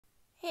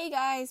Hey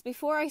guys,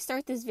 before I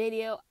start this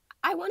video,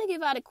 I want to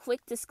give out a quick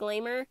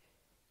disclaimer.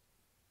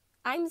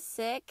 I'm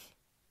sick,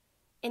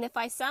 and if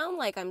I sound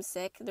like I'm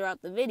sick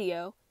throughout the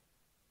video,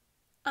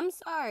 I'm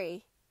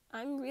sorry.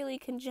 I'm really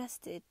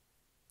congested.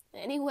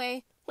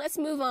 Anyway, let's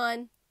move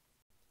on.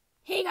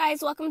 Hey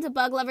guys, welcome to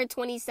Bug Lover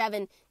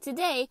 27.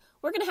 Today,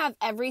 we're going to have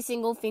every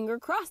single finger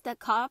crossed that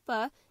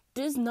COPPA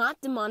does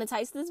not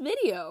demonetize this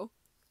video.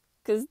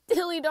 Because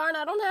dilly darn,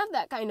 I don't have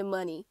that kind of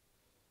money.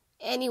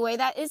 Anyway,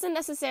 that isn't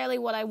necessarily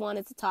what I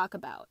wanted to talk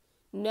about.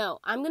 No,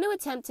 I'm going to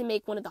attempt to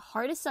make one of the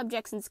hardest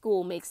subjects in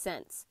school make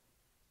sense.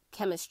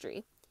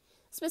 Chemistry.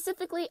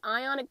 Specifically,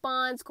 ionic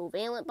bonds,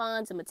 covalent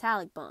bonds, and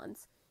metallic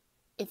bonds.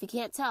 If you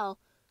can't tell,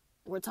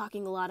 we're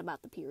talking a lot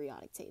about the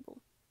periodic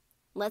table.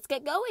 Let's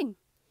get going.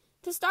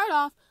 To start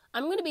off,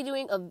 I'm going to be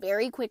doing a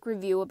very quick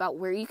review about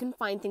where you can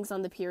find things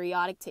on the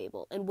periodic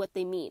table and what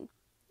they mean.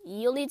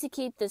 You'll need to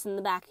keep this in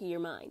the back of your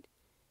mind.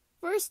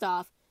 First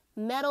off,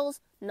 metals,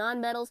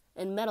 nonmetals,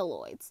 and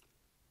metalloids.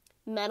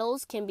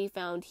 Metals can be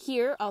found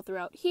here, all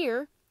throughout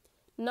here.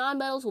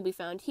 Nonmetals will be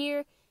found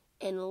here.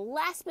 And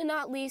last but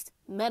not least,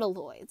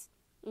 metalloids.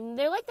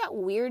 They're like that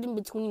weird in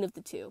between of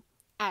the two.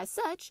 As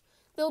such,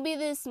 there'll be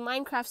this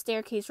Minecraft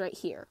staircase right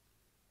here.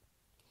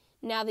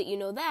 Now that you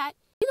know that,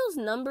 see those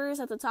numbers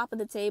at the top of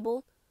the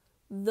table?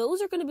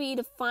 Those are going to be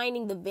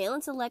defining the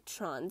valence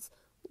electrons,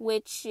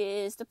 which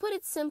is, to put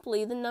it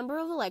simply, the number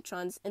of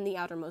electrons in the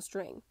outermost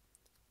ring.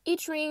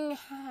 Each ring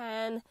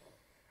can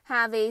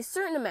have a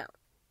certain amount.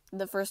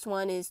 The first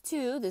one is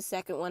 2, the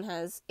second one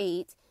has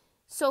 8,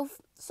 so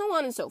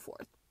on and so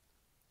forth.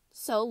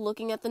 So,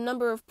 looking at the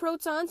number of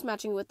protons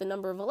matching with the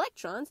number of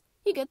electrons,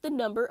 you get the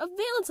number of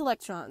valence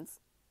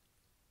electrons.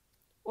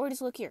 Or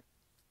just look here.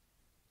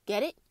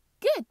 Get it?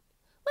 Good.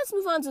 Let's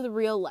move on to the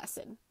real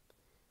lesson.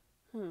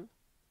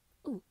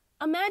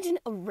 Imagine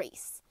a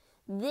race.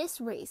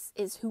 This race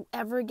is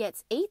whoever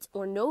gets 8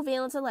 or no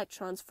valence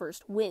electrons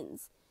first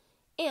wins,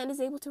 and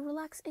is able to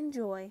relax and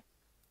enjoy.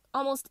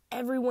 Almost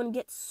everyone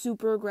gets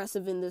super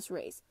aggressive in this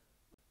race.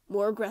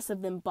 More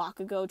aggressive than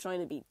Bakugo trying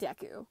to beat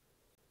Deku.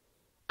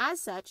 As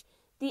such,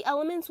 the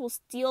elements will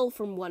steal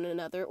from one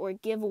another or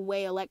give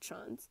away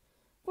electrons.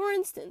 For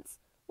instance,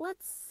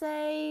 let's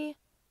say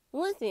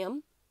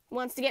lithium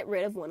wants to get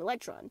rid of one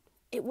electron.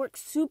 It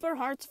works super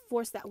hard to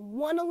force that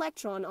one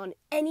electron on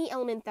any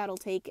element that'll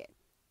take it.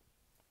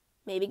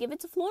 Maybe give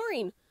it to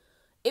fluorine.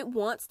 It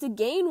wants to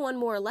gain one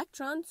more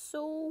electron,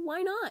 so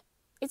why not?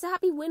 It's a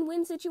happy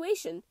win-win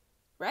situation,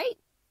 right?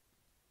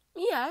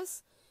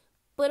 Yes,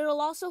 but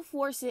it'll also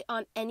force it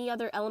on any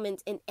other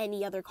element in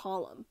any other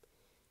column.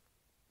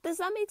 Does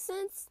that make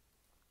sense?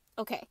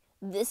 Okay,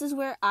 this is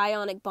where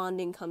ionic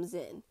bonding comes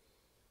in.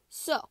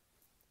 So,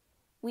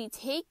 we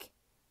take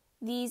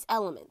these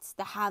elements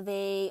that have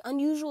an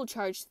unusual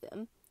charge to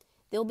them.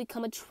 They'll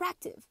become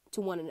attractive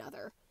to one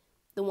another.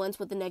 The ones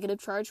with the negative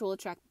charge will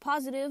attract the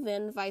positive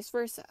and vice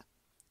versa.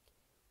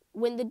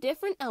 When the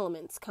different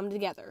elements come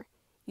together,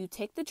 you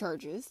take the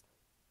charges.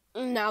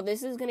 Now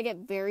this is going to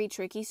get very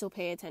tricky, so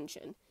pay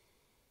attention.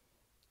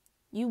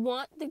 You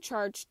want the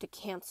charge to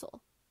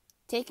cancel.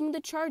 Taking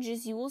the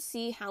charges, you will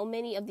see how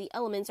many of the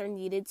elements are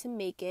needed to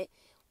make it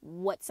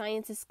what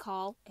scientists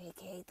call,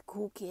 aka the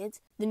cool kids,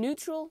 the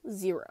neutral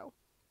zero.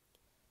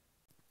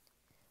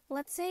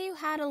 Let's say you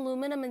had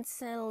aluminum and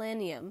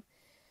selenium.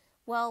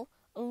 Well,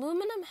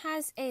 aluminum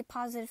has a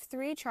positive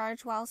 3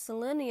 charge while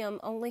selenium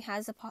only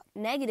has a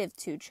negative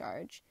 2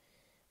 charge.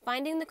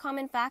 Finding the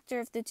common factor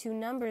of the two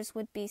numbers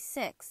would be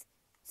 6,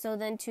 so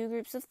then 2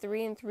 groups of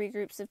 3 and 3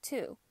 groups of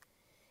 2.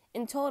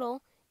 In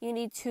total, you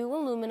need 2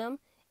 aluminum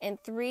and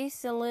 3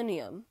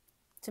 selenium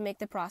to make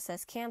the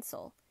process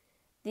cancel.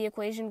 The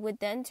equation would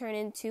then turn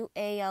into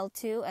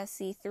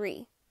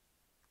Al2SC3.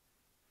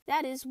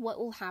 That is what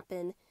will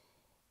happen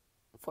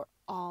for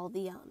all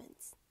the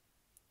elements.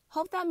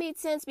 Hope that made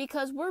sense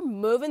because we're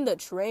moving the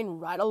train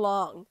right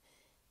along.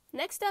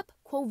 Next up,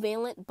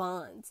 covalent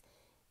bonds.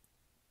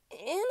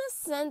 In a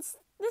sense,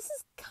 this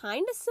is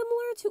kind of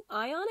similar to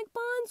ionic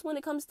bonds when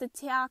it comes to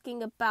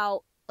talking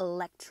about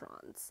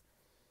electrons.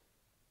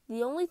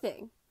 The only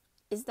thing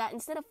is that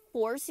instead of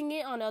forcing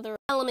it on other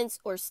elements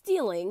or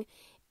stealing,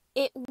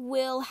 it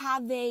will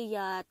have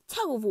a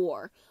tug of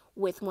war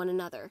with one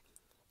another.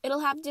 It'll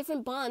have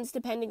different bonds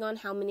depending on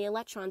how many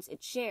electrons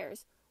it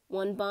shares.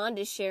 One bond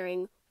is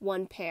sharing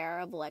 1 pair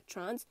of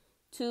electrons,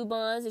 2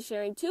 bonds is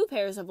sharing 2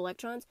 pairs of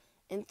electrons,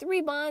 and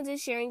 3 bonds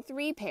is sharing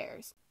 3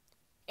 pairs.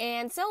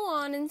 And so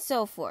on and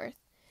so forth.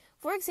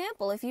 For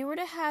example, if you were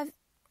to have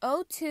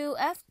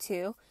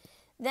O2F2,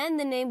 then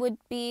the name would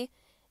be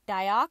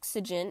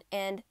dioxygen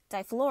and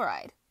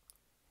difluoride.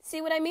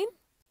 See what I mean?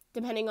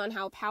 Depending on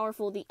how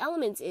powerful the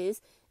element is,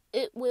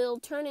 it will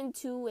turn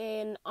into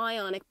an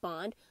ionic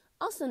bond,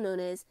 also known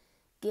as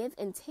give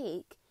and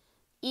take,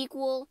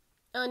 equal,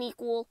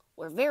 unequal,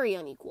 or very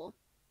unequal.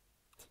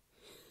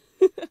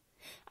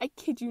 I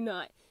kid you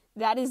not.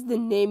 That is the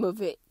name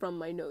of it from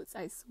my notes,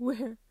 I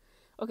swear.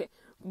 Okay,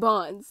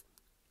 bonds.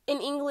 In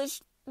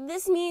English,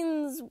 this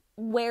means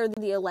where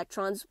the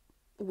electrons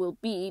will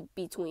be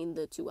between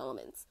the two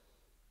elements.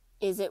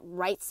 Is it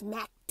right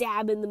smack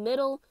dab in the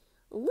middle,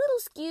 a little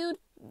skewed,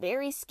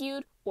 very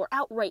skewed, or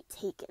outright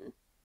taken.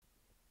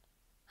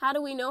 How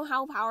do we know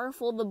how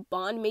powerful the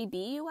bond may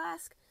be, you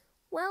ask?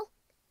 Well,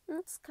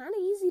 it's kind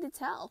of easy to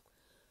tell.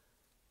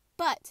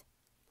 But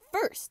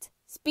first,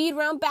 speed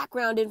round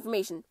background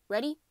information.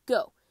 Ready?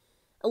 Go.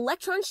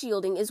 Electron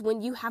shielding is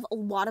when you have a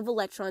lot of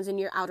electrons in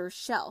your outer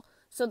shell,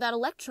 so that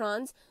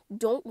electrons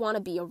don't want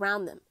to be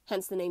around them,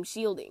 hence the name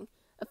shielding.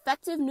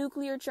 Effective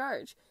nuclear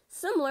charge.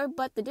 Similar,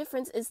 but the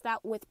difference is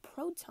that with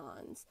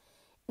protons,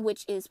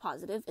 which is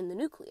positive in the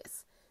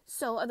nucleus,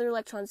 so other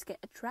electrons get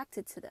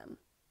attracted to them.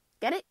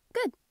 Get it?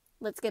 Good.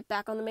 Let's get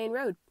back on the main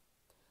road.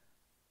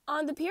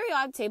 On the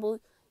periodic table,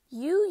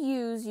 you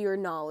use your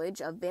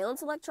knowledge of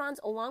valence electrons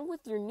along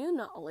with your new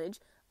knowledge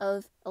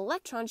of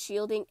electron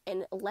shielding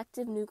and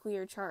elective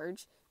nuclear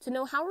charge to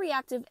know how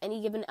reactive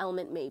any given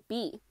element may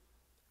be.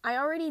 I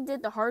already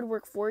did the hard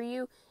work for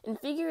you and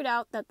figured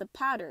out that the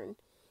pattern,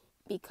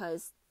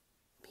 because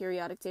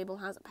periodic table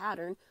has a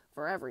pattern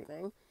for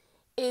everything,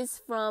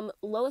 is from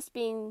lowest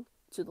being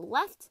to the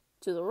left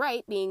to the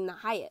right being the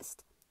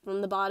highest,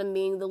 from the bottom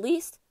being the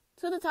least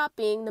to the top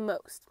being the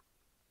most.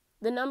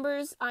 The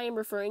numbers I am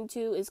referring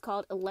to is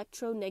called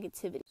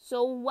electronegativity.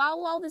 So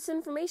while all this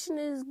information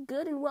is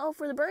good and well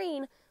for the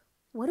brain,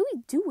 what do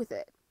we do with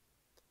it?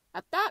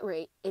 At that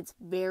rate, it's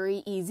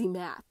very easy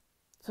math.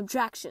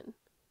 Subtraction.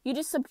 You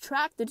just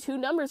subtract the two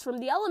numbers from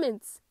the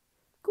elements.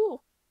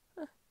 Cool.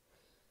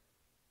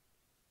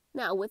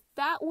 Now, with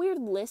that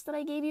weird list that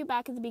I gave you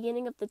back at the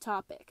beginning of the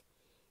topic,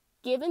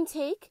 give and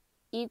take,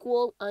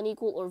 equal,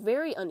 unequal, or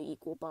very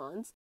unequal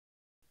bonds,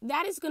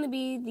 that is going to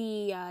be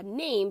the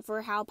name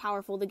for how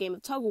powerful the game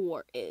of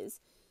tug-of-war is.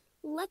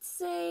 Let's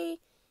say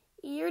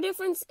your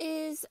difference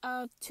is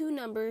of two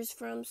numbers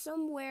from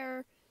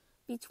somewhere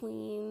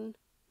between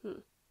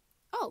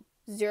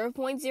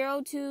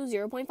 0.0 to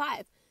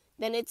 0.5.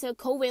 Then it's a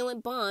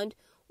covalent bond,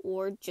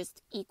 or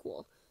just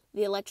equal.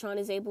 The electron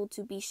is able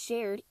to be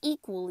shared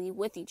equally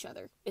with each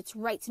other. It's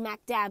right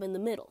smack dab in the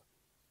middle.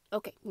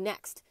 Okay,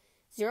 next.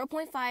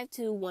 0.5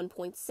 to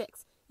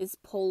 1.6 is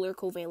polar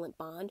covalent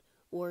bond,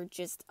 or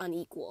just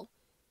unequal.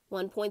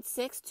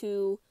 1.6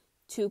 to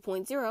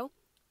 2.0,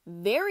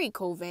 very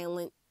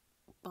covalent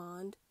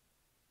bond.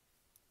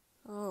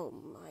 Oh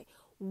my.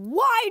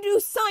 Why do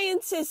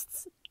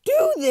scientists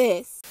do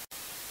this?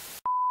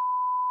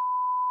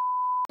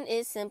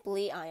 Is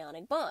simply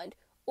ionic bond,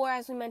 or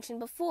as we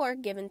mentioned before,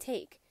 give and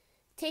take.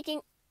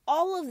 Taking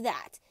all of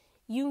that,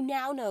 you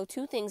now know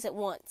two things at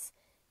once: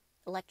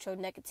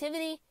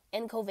 electronegativity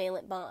and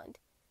covalent bond.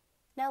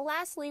 Now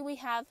lastly, we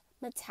have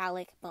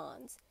metallic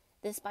bonds.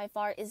 This by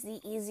far is the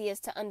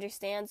easiest to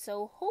understand,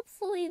 so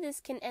hopefully this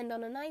can end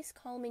on a nice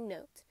calming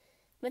note.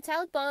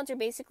 Metallic bonds are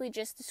basically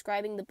just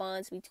describing the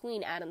bonds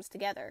between atoms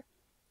together.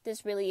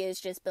 This really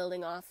is just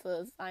building off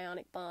of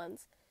ionic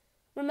bonds.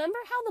 Remember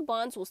how the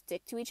bonds will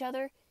stick to each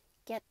other?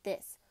 Get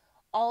this.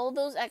 All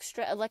those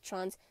extra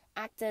electrons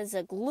act as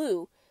a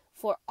glue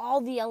for all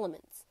the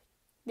elements.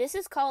 This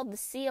is called the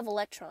sea of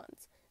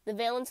electrons. The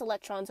valence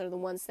electrons are the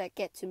ones that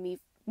get to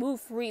move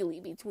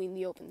freely between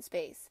the open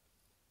space.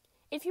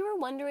 If you were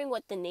wondering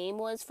what the name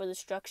was for the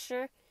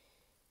structure,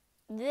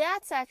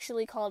 that's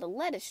actually called a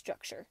lattice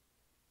structure.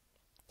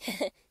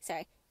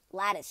 Sorry,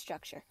 lattice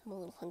structure. I'm a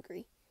little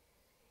hungry.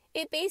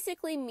 It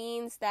basically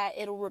means that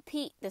it'll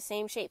repeat the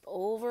same shape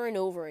over and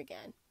over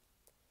again.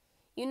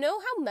 You know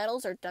how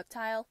metals are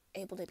ductile,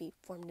 able to be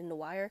formed into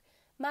wire,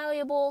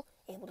 malleable,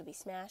 able to be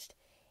smashed,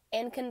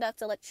 and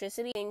conduct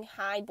electricity in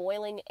high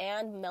boiling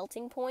and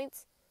melting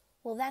points?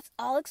 Well, that's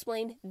all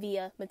explained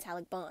via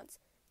metallic bonds.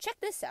 Check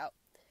this out.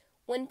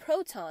 When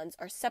protons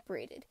are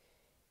separated,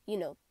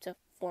 to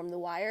form the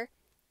wire,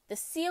 the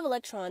sea of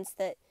electrons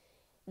that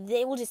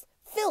they will just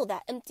fill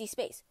that empty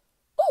space.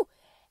 Oh,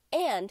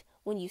 and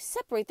when you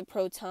separate the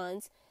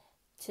protons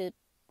to,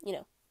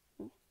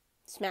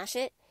 smash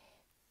it,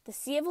 the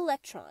sea of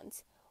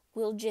electrons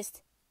will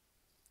just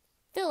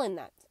fill in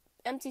that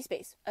empty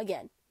space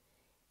again.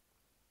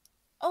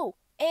 Oh,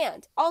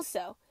 and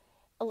also,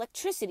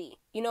 electricity.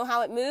 You know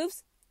how it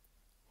moves?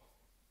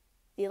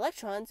 The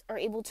electrons are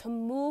able to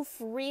move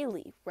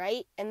freely,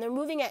 right? And they're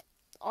moving at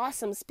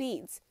awesome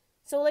speeds.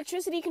 So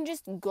electricity can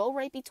just go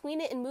right between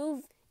it and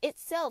move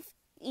itself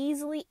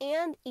easily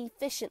and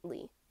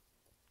efficiently.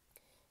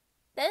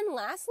 Then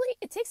lastly,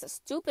 it takes a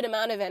stupid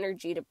amount of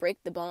energy to break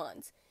the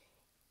bonds.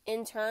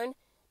 In turn,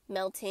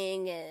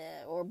 melting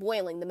or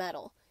boiling the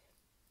metal.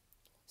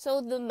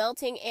 So the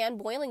melting and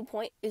boiling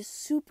point is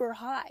super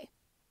high.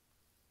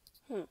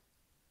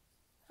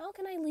 How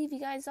can I leave you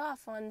guys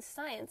off on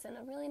science in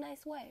a really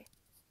nice way?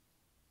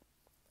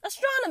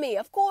 Astronomy,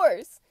 of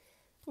course!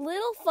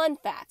 Little fun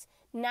fact,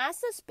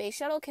 NASA's space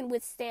shuttle can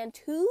withstand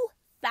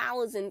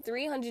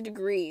 2,300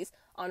 degrees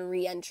on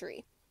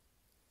re-entry.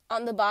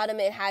 On the bottom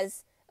it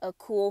has a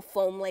cool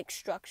foam-like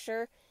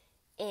structure,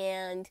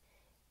 and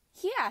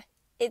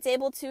it's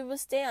able to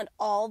withstand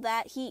all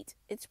that heat.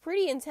 It's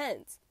pretty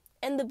intense.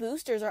 And the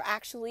boosters are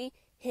actually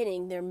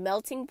hitting their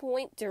melting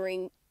point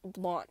during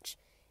launch.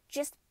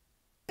 Just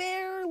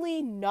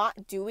barely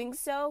not doing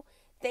so,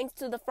 thanks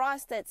to the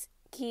frost that's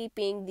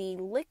keeping the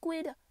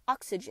liquid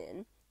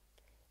oxygen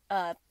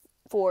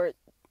for,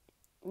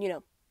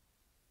 the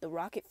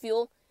rocket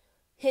fuel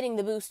hitting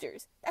the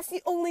boosters. That's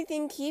the only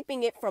thing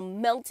keeping it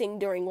from melting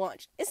during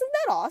launch. Isn't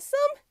that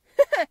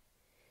awesome?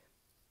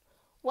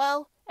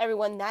 Well,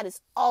 everyone, that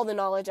is all the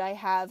knowledge I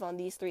have on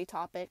these 3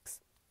 topics.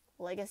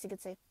 Well, I guess you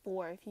could say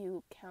 4 if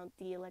you count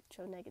the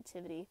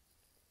electronegativity.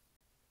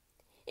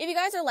 If you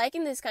guys are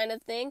liking this kind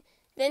of thing,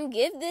 then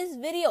give this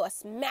video a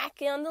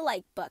smack on the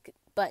like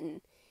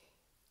button.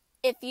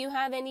 If you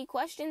have any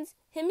questions,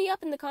 hit me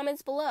up in the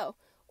comments below.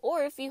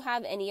 Or if you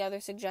have any other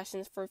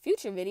suggestions for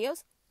future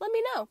videos, let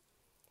me know.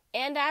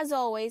 And as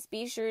always,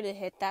 be sure to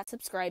hit that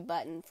subscribe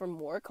button for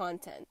more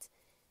content.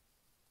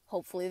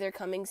 Hopefully they're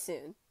coming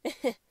soon.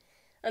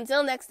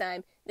 Until next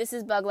time, this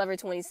is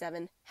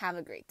BugLover27. Have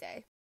a great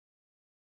day.